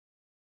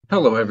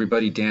Hello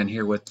everybody, Dan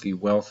here with the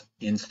Wealth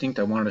Instinct.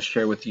 I wanted to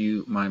share with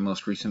you my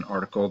most recent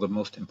article, The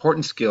Most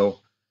Important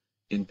Skill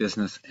in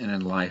Business and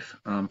in Life.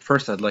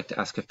 First, I'd like to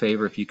ask a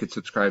favor if you could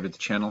subscribe to the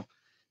channel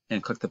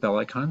and click the bell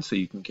icon so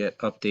you can get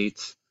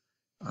updates.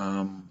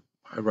 I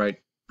write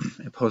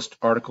and post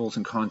articles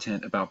and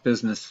content about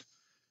business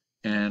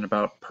and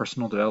about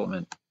personal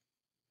development.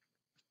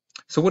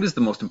 So what is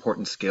the most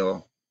important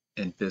skill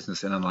in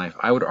business and in life?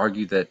 I would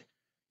argue that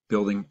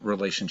building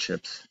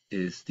relationships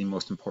is the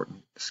most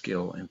important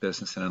skill in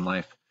business and in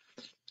life.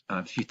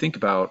 If you think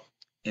about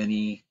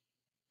anything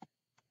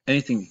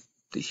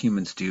that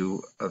humans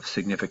do of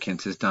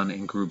significance is done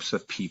in groups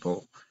of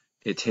people.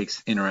 It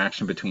takes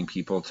interaction between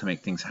people to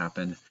make things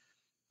happen.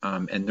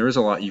 And there is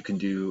a lot you can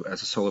do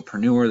as a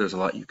solopreneur. There's a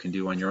lot you can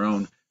do on your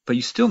own, but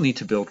you still need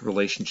to build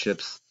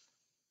relationships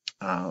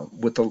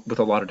with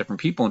a lot of different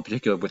people, in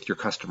particular with your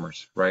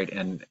customers, right?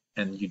 And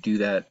you do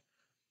that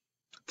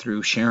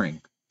through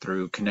sharing,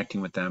 through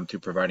connecting with them, through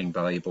providing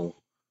valuable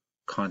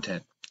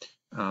content.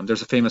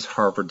 There's a famous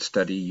Harvard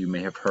study you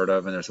may have heard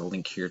of, and there's a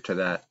link here to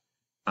that.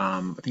 I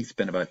think it's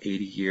been about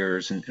 80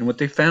 years. And what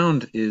they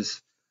found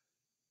is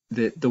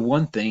that the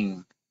one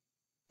thing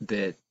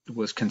that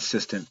was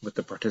consistent with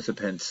the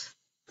participants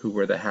who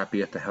were the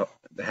happiest, the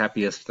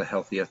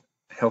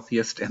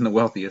healthiest, and the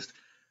wealthiest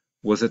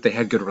was that they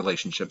had good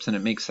relationships. And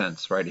it makes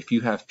sense, right? If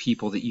you have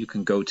people that you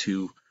can go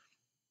to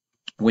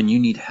when you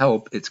need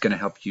help, it's going to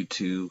help you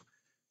to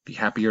be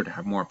happier, to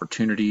have more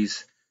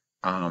opportunities,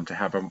 to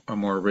have a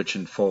more rich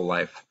and full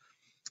life.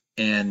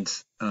 And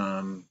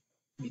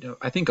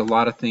I think a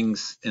lot of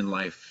things in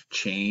life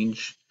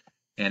change,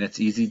 and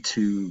it's easy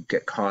to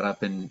get caught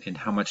up in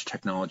how much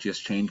technology has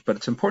changed, but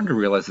it's important to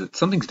realize that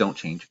some things don't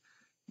change.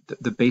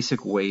 The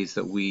basic ways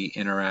that we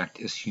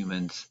interact as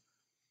humans,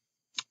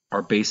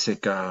 our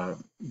basic,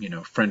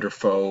 friend or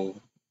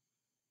foe,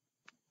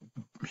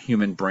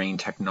 human brain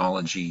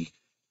technology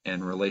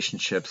and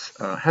relationships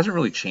hasn't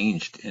really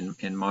changed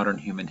in modern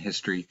human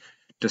history,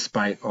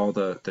 despite all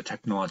the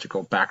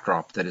technological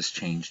backdrop that has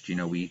changed.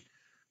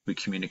 We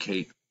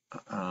communicate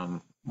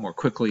more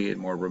quickly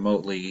and more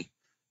remotely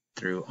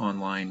through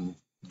online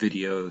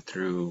video,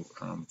 through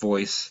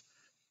voice.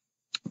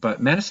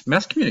 But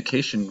mass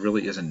communication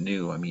really isn't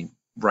new. I mean,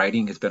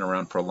 writing has been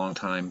around for a long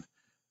time.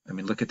 I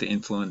mean, look at the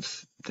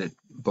influence that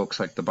books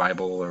like the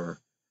Bible or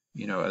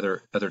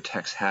other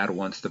texts had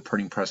once the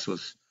printing press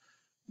was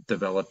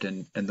developed,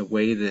 and the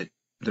way that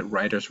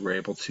writers were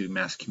able to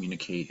mass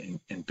communicate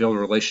and build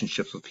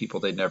relationships with people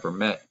they'd never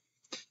met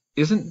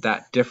isn't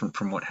that different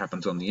from what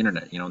happens on the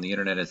internet. On the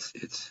internet,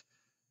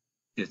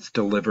 it's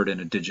delivered in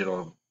a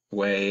digital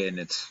way, and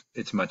it's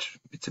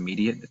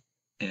immediate,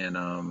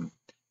 and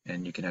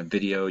you can have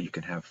video, you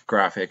can have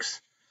graphics,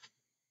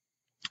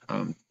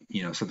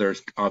 so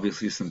there's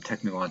obviously some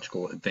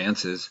technological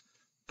advances,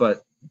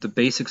 but the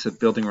basics of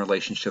building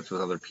relationships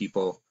with other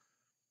people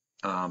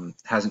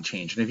hasn't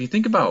changed. And if you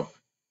think about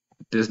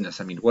business,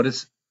 I mean, what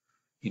is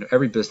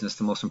every business,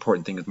 the most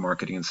important thing is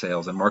marketing and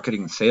sales. And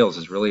marketing and sales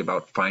is really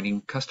about finding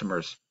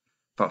customers,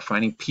 about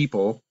finding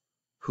people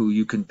who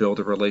you can build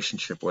a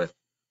relationship with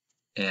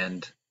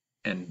and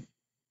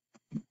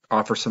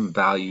offer some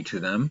value to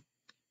them.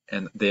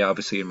 And they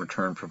obviously in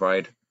return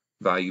provide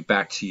value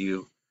back to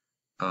you,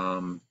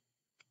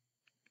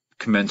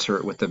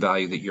 commensurate with the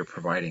value that you're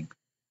providing,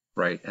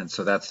 right? And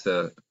so that's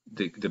the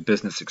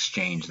business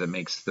exchange that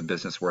makes the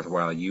business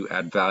worthwhile. You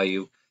add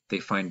value, they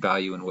find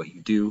value in what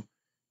you do,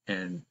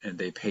 and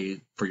they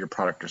pay for your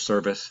product or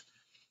service.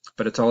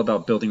 But it's all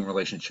about building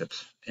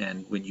relationships.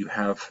 And when you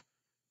have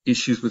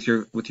issues with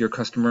your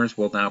customers,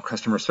 well, now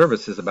customer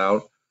service is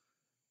about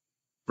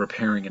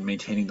repairing and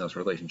maintaining those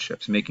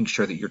relationships, making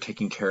sure that you're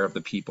taking care of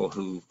the people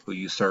who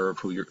you serve,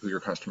 who your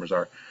customers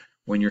are.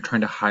 When you're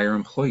trying to hire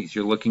employees,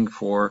 you're looking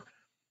for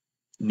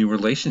new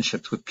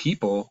relationships with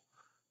people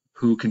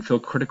who can fill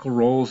critical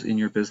roles in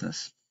your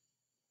business.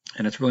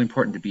 And it's really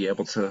important to be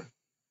able to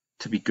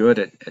be good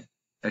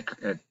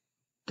at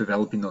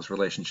developing those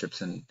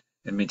relationships and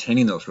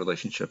maintaining those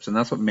relationships. And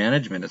that's what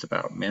management is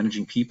about.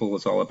 Managing people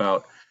is all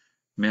about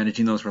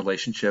managing those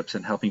relationships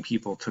and helping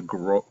people to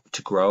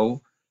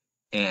grow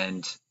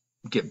and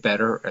get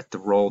better at the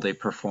role they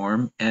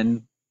perform,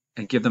 and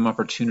give them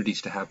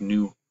opportunities to have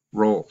new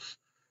roles.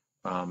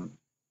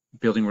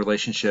 Building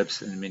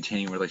relationships and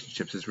maintaining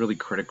relationships is really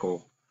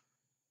critical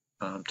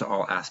to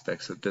all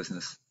aspects of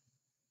business.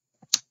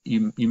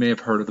 You may have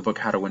heard of the book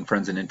How to Win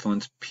Friends and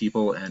Influence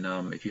People,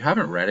 and if you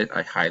haven't read it,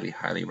 I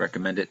highly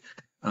recommend it.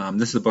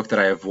 This is a book that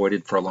I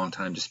avoided for a long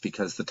time just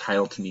because the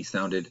title to me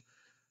sounded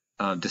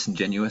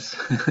disingenuous.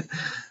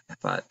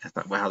 I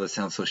thought, wow, this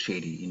sounds so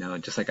shady.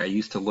 Just like I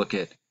used to look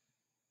at,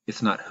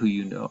 it's not who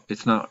you know,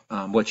 it's not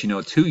what you know,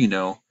 it's who you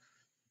know,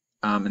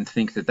 and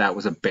think that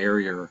was a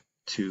barrier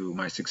to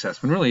my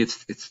success. When really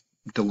it's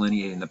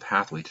delineating the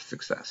pathway to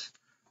success.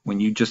 When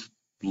you just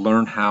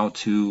learn how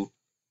to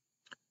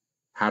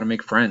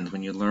make friends,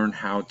 when you learn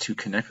how to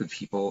connect with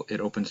people, it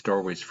opens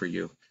doorways for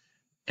you.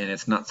 And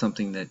it's not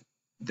something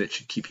that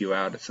should keep you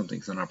out. It's something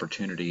that's an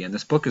opportunity. And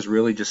this book is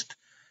really just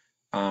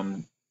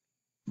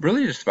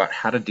really just about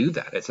how to do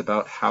that. It's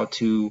about how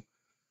to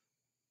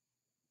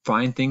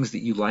find things that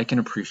you like and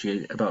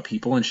appreciate about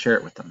people and share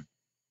it with them.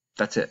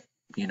 That's it.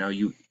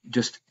 You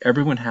just,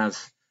 everyone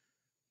has,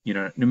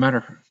 no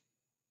matter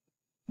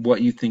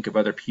what you think of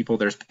other people,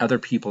 there's other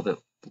people that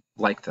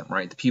like them,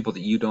 right? The people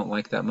that you don't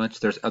like that much,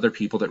 there's other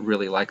people that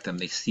really like them.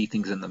 They see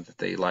things in them that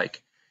they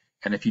like.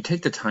 And if you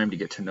take the time to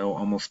get to know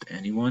almost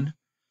anyone,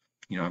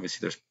 obviously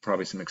there's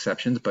probably some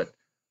exceptions, but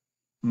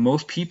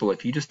most people,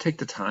 if you just take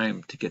the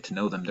time to get to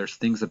know them, there's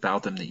things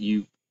about them that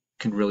you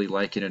can really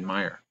like and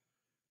admire.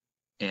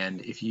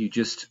 And if you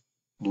just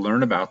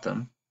learn about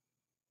them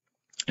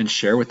and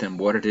share with them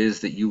what it is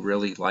that you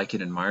really like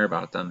and admire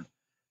about them,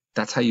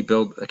 that's how you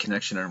build a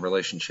connection and a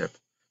relationship.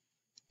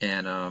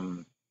 And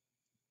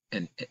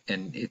and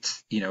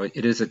it's,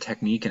 it is a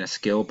technique and a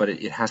skill, but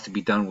it has to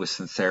be done with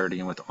sincerity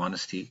and with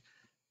honesty.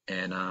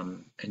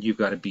 And you've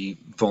got to be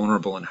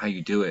vulnerable in how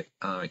you do it.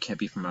 It can't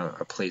be from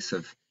a place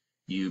of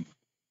you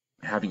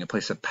having a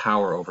place of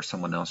power over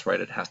someone else, right?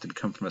 It has to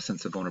come from a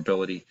sense of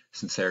vulnerability,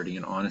 sincerity,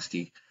 and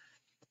honesty.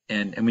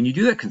 And when you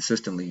do that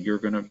consistently, you're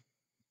going to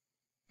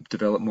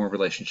develop more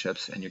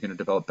relationships, and you're going to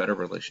develop better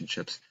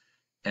relationships.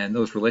 And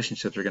those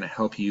relationships are going to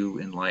help you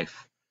in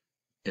life.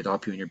 It'll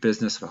help you in your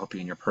business. It'll help you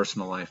in your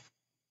personal life.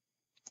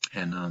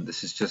 And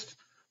this is just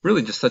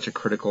really just such a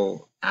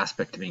critical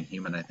aspect to being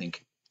human, I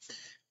think.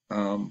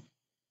 Um,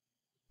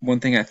 One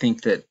thing I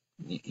think that,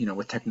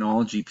 with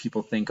technology,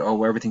 people think, oh,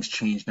 well, everything's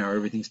changed now,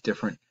 everything's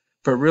different.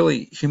 But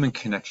really, human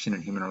connection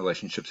and human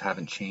relationships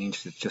haven't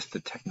changed. It's just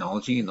the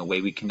technology and the way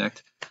we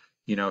connect.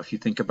 If you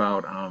think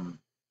about,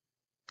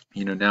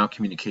 now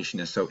communication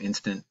is so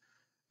instant.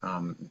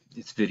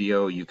 It's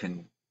video. You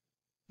can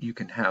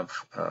have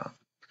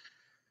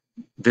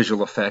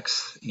visual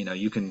effects.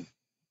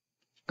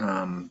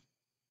 Um,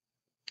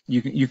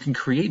 you can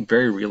create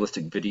very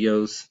realistic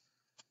videos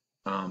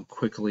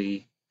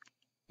quickly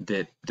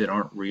that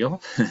aren't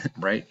real,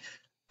 right?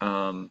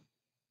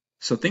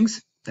 So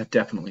things have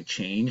definitely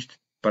changed,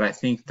 but I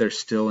think there's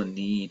still a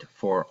need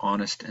for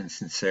honest and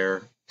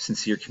sincere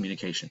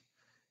communication.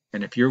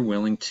 And if you're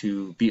willing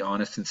to be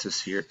honest and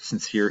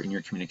sincere in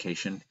your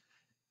communication,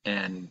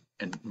 and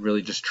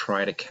really just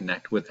try to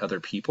connect with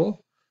other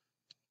people,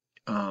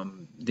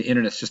 the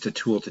internet's just a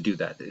tool to do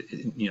that.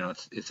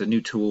 It's a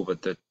new tool,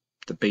 but the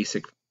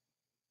basics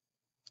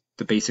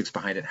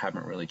behind it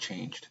haven't really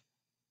changed.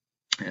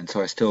 And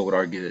so I still would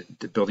argue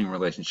that building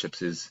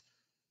relationships is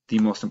the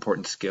most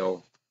important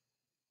skill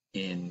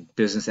in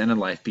business and in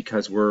life,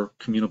 because we're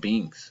communal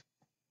beings,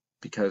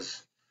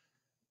 because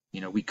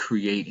we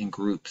create in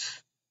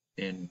groups,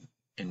 in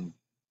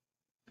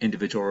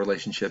individual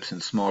relationships, in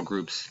small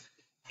groups,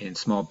 in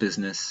small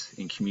business,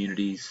 in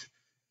communities,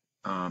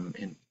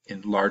 in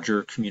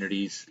larger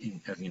communities,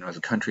 as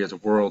a country, as a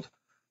world.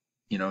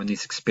 In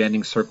these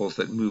expanding circles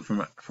that move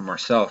from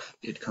ourself,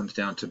 it comes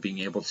down to being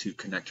able to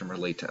connect and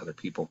relate to other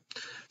people.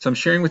 So I'm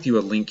sharing with you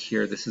a link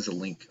here. This is a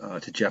link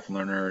to Jeff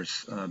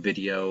Lerner's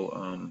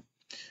video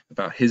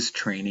about his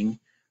training.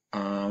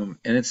 And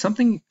it's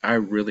something I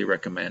really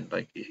recommend.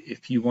 Like,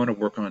 if you want to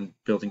work on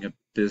building a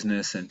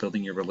business and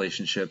building your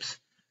relationships,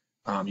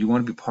 you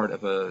want to be part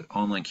of an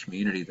online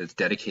community that's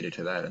dedicated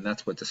to that. And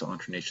that's what this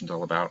Entre Nation is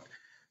all about.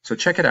 So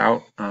check it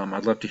out.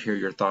 I'd love to hear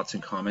your thoughts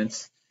and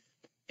comments.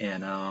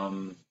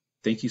 And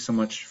thank you so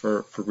much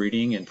for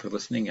reading and for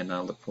listening. And I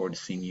look forward to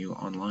seeing you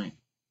online.